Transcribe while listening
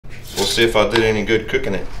see if I did any good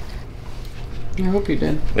cooking it. I hope you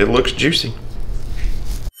did. It looks juicy.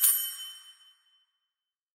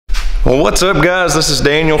 Well, what's up guys? This is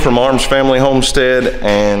Daniel from Arms Family Homestead,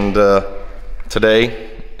 and today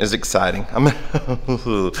is exciting. I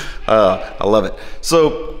love it.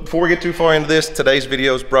 So before we get too far into this, today's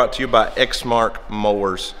video is brought to you by Exmark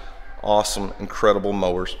Mowers. Awesome, incredible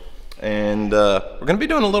mowers. And we're gonna be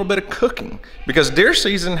doing a little bit of cooking because deer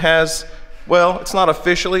season has, well, it's not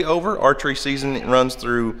officially over. Archery season runs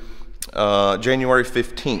through January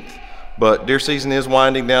 15th, but deer season is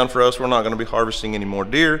winding down for us. We're not gonna be harvesting any more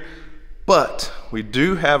deer, but we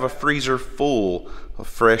do have a freezer full of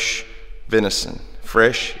fresh venison,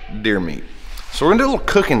 fresh deer meat. So we're gonna do a little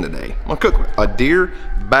cooking today. I'm gonna cook a deer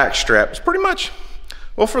backstrap. It's pretty much,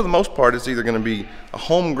 well, for the most part, it's either gonna be a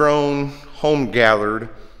homegrown, home gathered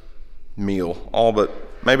meal, all but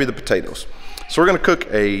maybe the potatoes. So we're gonna cook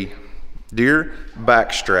a deer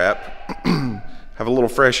backstrap, have a little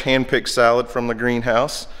fresh hand-picked salad from the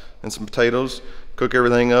greenhouse and some potatoes, cook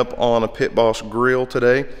everything up on a Pit Boss grill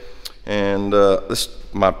today. And this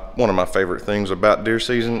one of my favorite things about deer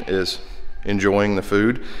season is enjoying the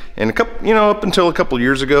food. And up until a couple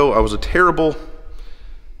years ago, I was a terrible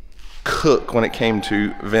cook when it came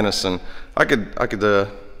to venison. There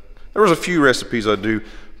was a few recipes I do,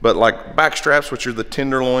 but like backstraps, which are the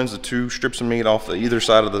tenderloins, the two strips of meat off either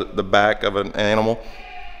side of the back of an animal.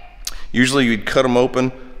 Usually you'd cut them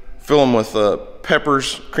open, fill them with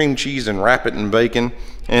peppers, cream cheese, and wrap it in bacon.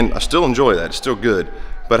 And I still enjoy that, it's still good.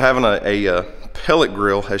 But having a pellet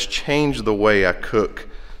grill has changed the way I cook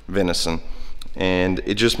venison, and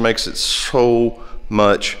it just makes it so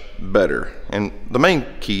much better. And the main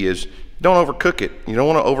key is don't overcook it. You don't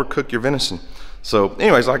want to overcook your venison. So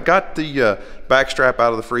anyways, I got the backstrap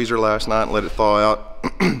out of the freezer last night and let it thaw out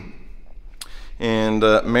and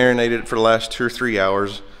marinated it for the last 2 or 3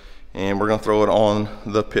 hours. And we're gonna throw it on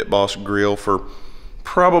the Pit Boss grill for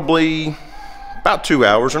probably about 2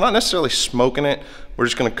 hours. We're not necessarily smoking it. We're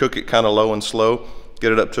just gonna cook it kind of low and slow,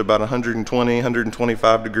 get it up to about 120,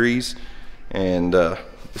 125 degrees, and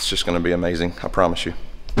it's just gonna be amazing, I promise you.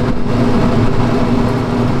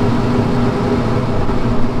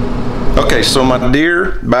 Okay, so my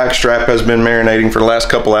deer backstrap has been marinating for the last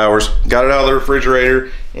couple hours. Got it out of the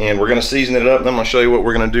refrigerator, and we're gonna season it up, and I'm gonna show you what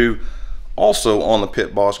we're gonna do also on the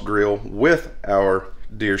Pit Boss grill with our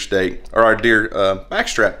deer steak, or our deer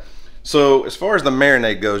backstrap. So as far as the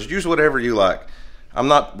marinade goes, use whatever you like. I'm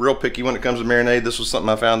not real picky when it comes to marinade. This was something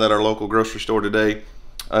I found at our local grocery store today.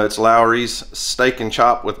 It's Lowry's Steak and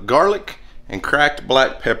Chop with garlic and cracked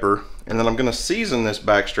black pepper. And then I'm gonna season this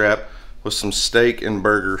backstrap with some steak and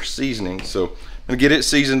burger seasoning. So I'm gonna get it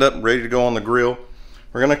seasoned up, ready to go on the grill.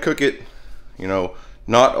 We're gonna cook it,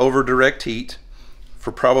 not over direct heat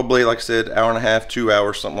for probably, like I said, 1.5 hours, 2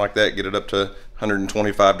 hours, something like that. Get it up to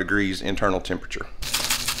 125 degrees internal temperature.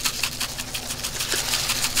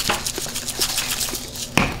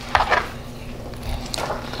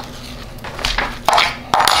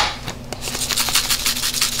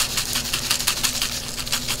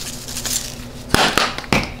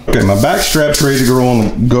 Okay, my backstrap's ready to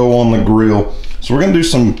go on the grill. So we're gonna do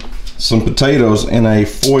some potatoes in a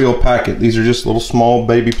foil packet. These are just little small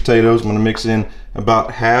baby potatoes. I'm gonna mix in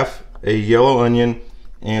about half a yellow onion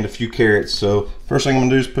and a few carrots. So first thing I'm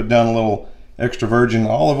gonna do is put down a little extra virgin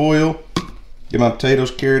olive oil. Get my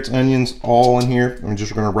potatoes, carrots, onions all in here. I'm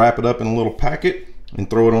just gonna wrap it up in a little packet and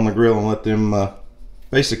throw it on the grill and let them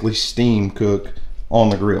basically steam cook on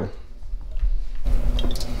the grill.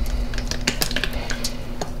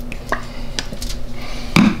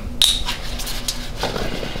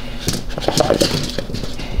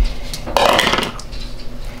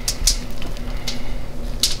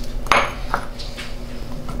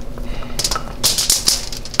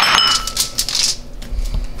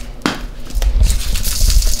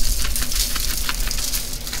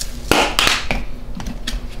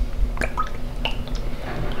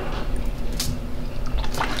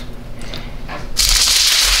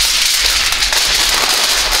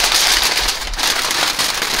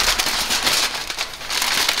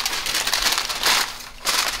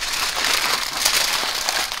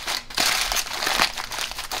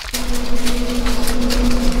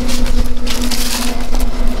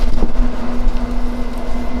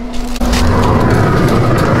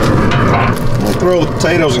 Throw the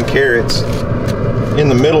potatoes and carrots in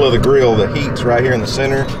the middle of the grill. The heat's right here in the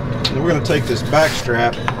center. And then we're going to take this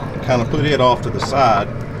backstrap and kind of put it off to the side.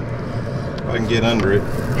 If I can get under it.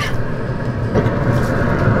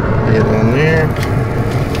 Get on there.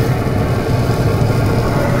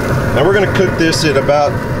 Now we're going to cook this at about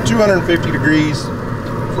 250 degrees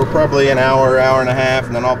for for probably an hour, hour and a half,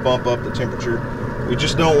 and then I'll bump up the temperature. We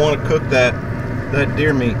just don't want to cook that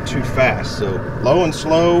deer meat too fast. So low and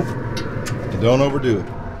slow, and don't overdo it.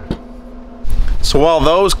 So while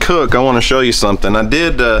those cook, I want to show you something.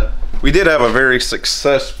 We did have a very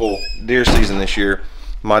successful deer season this year.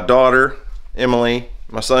 My daughter, Emily,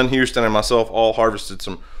 my son Houston, and myself all harvested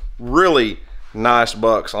some really nice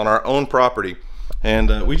bucks on our own property.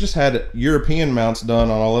 And we just had European mounts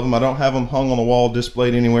done on all of them. I don't have them hung on the wall,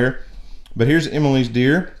 displayed anywhere. But here's Emily's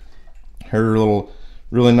deer, her little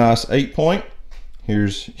really nice 8-point.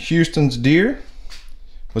 Here's Houston's deer.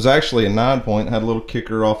 Was actually a 9-point, had a little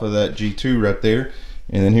kicker off of that G2 right there.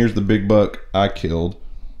 And then here's the big buck I killed.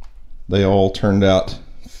 They all turned out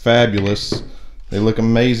fabulous. They look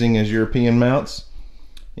amazing as European mounts.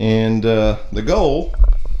 And the goal,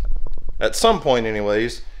 at some point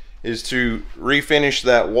anyways, is to refinish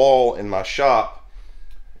that wall in my shop.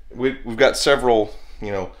 We've got several,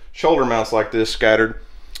 you know, shoulder mounts like this scattered,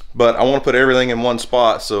 but I want to put everything in one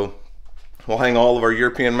spot. So we'll hang all of our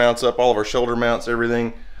European mounts up, all of our shoulder mounts,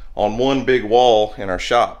 everything on one big wall in our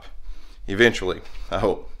shop eventually, I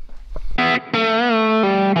hope.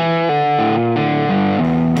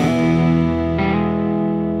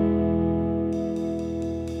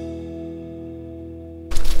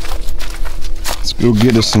 Let's go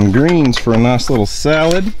get us some greens for a nice little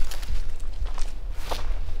salad.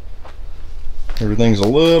 Everything's a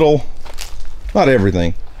little, not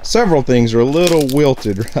everything, several things are a little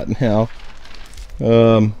wilted right now.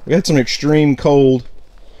 We had some extreme cold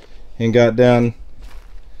and got down,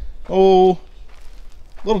 a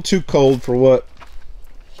little too cold for what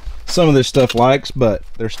some of this stuff likes, but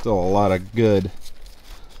there's still a lot of good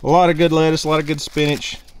lettuce, a lot of good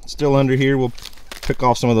spinach still under here. We'll pick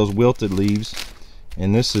off some of those wilted leaves.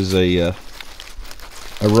 And this is a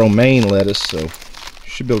romaine lettuce, so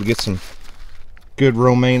should be able to get some good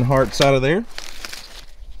romaine hearts out of there.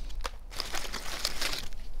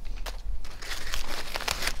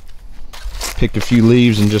 Pick a few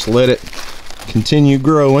leaves and just let it continue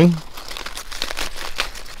growing.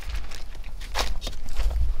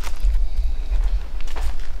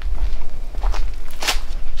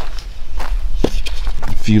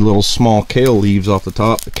 A few little small kale leaves off the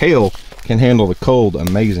top. The kale can handle the cold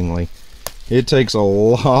amazingly. It takes a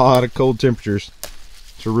lot of cold temperatures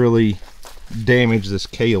to really damage this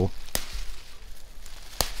kale.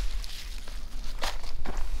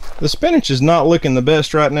 The spinach is not looking the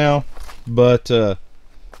best right now, but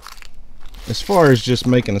as far as just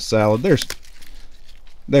making a salad,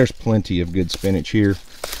 there's plenty of good spinach here.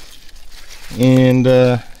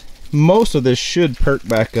 And most of this should perk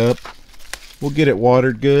back up. We'll get it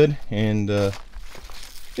watered good, and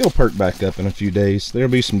it'll perk back up in a few days. There'll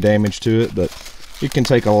be some damage to it, but it can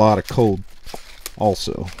take a lot of cold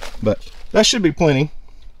also. But that should be plenty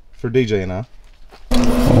for DJ and I.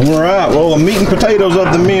 Alright, well, the meat and potatoes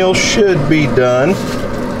of the meal should be done.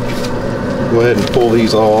 Go ahead and pull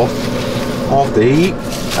these off the heat.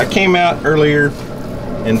 I came out earlier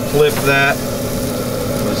and flipped that.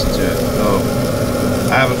 Listen to it. Oh,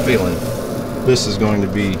 I have a feeling this is going to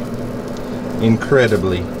be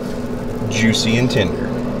incredibly juicy and tender.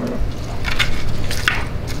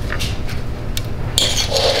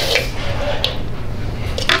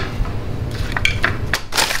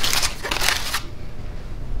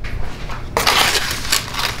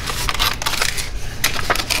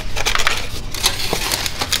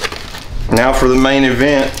 Now for the main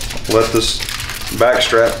event, let this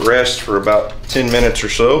backstrap rest for about 10 minutes or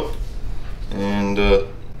so, and we'll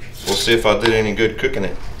see if I did any good cooking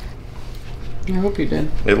it. I hope you did.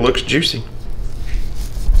 It looks juicy.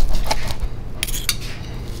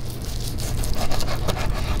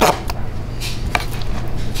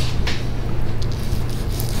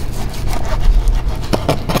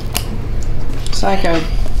 Psycho.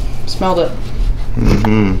 Smelled it.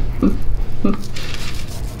 Mm-hmm.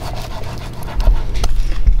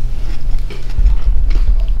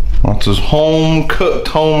 It's as home cooked,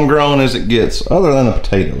 homegrown as it gets, other than the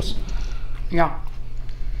potatoes. Yeah.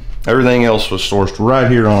 Everything else was sourced right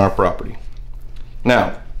here on our property.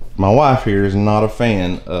 Now, my wife here is not a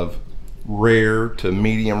fan of rare to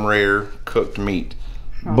medium rare cooked meat.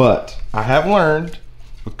 Oh. But I have learned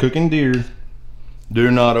with cooking deer, do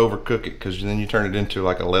not overcook it, because then you turn it into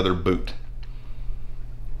like a leather boot.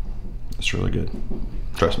 It's really good.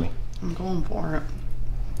 Trust me. I'm going for it.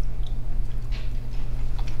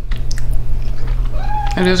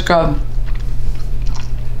 It is good.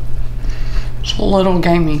 It's a little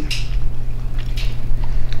gamey.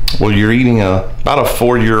 Well, you're eating about a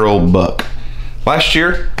 4-year-old buck. Last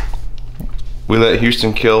year, we let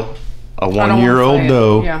Houston kill a 1-year-old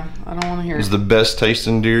doe I don't want to hear It it. was the best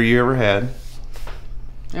tasting deer you ever had.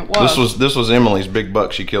 It was. This was Emily's big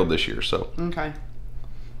buck she killed this year, so. Okay.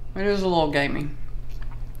 It is a little gamey.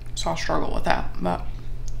 So I struggle with that, but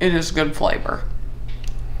it is good flavor.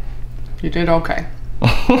 You did okay.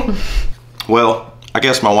 Well, I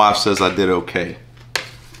guess my wife says I did okay.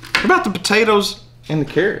 What about the potatoes and the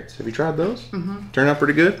carrots? Have you tried those? Mm-hmm. Turned out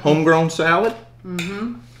pretty good? Homegrown salad?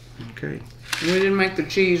 Mm-hmm. Okay. We didn't make the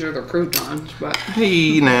cheese or the croutons, but...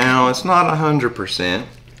 Hey, now, it's not 100%,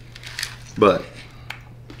 but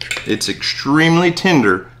it's extremely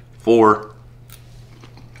tender for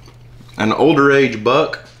an older age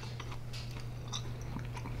buck.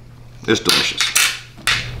 It's delicious.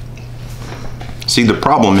 See, the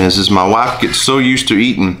problem is my wife gets so used to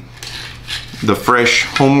eating the fresh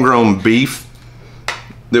homegrown beef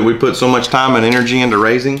that we put so much time and energy into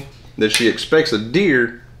raising that she expects a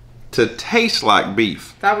deer to taste like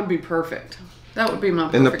beef. That would be perfect. That would be my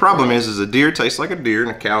perfect. And the problem meal. is a deer tastes like a deer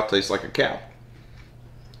and a cow tastes like a cow.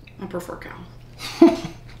 I prefer cow.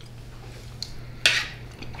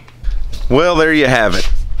 Well, there you have it.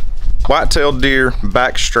 White-tailed deer,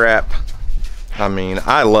 backstrap. I mean,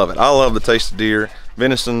 I love it. I love the taste of deer.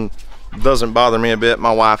 Venison doesn't bother me a bit.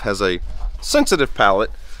 My wife has a sensitive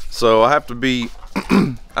palate, so I have to be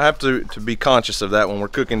to be conscious of that when we're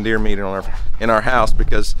cooking deer meat in our house,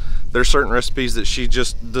 because there's certain recipes that she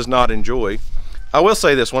just does not enjoy. I will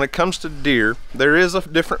say this, when it comes to deer, there is a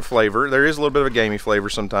different flavor. There is a little bit of a gamey flavor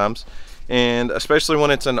sometimes, and especially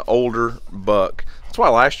when it's an older buck. That's why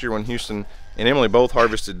last year when Houston and Emily both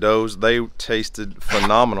harvested does, they tasted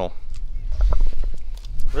phenomenal.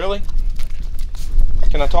 Really?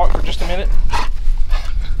 Can I talk for just a minute?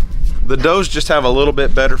 The does just have a little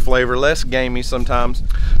bit better flavor, less gamey sometimes.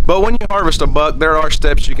 But when you harvest a buck, there are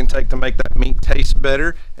steps you can take to make that meat taste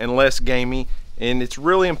better and less gamey. And it's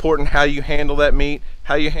really important how you handle that meat,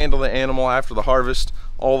 how you handle the animal after the harvest,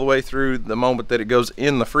 all the way through the moment that it goes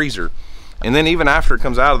in the freezer. And then even after it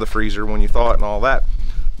comes out of the freezer, when you thaw it and all that.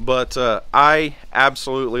 But I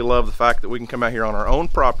absolutely love the fact that we can come out here on our own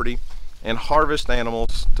property and harvest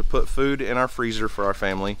animals to put food in our freezer for our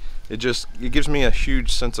family. It gives me a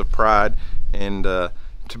huge sense of pride, and to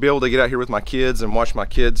be able to get out here with my kids and watch my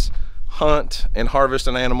kids hunt and harvest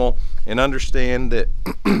an animal and understand that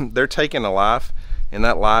they're taking a life and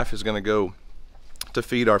that life is going to go to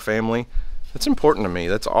feed our family. That's important to me.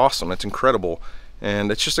 That's awesome. That's incredible,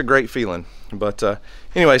 and it's just a great feeling. But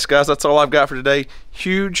anyways, guys, that's all I've got for today.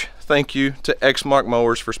 Huge thank you to Exmark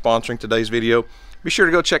Mowers for sponsoring today's video. Be sure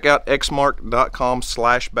to go check out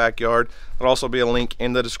exmark.com/backyard. There'll also be a link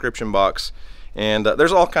in the description box. And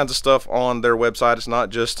there's all kinds of stuff on their website. It's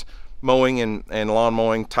not just mowing and lawn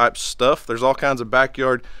mowing type stuff. There's all kinds of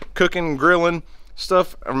backyard cooking, grilling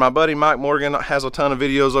stuff. My buddy Mike Morgan has a ton of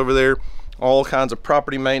videos over there. All kinds of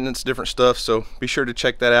property maintenance, different stuff. So be sure to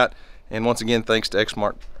check that out. And once again, thanks to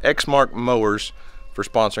Exmark Mowers for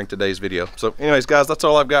sponsoring today's video. So anyways, guys, that's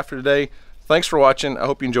all I've got for today. Thanks for watching. I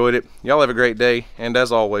hope you enjoyed it. Y'all have a great day, and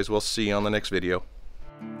as always, we'll see you on the next video.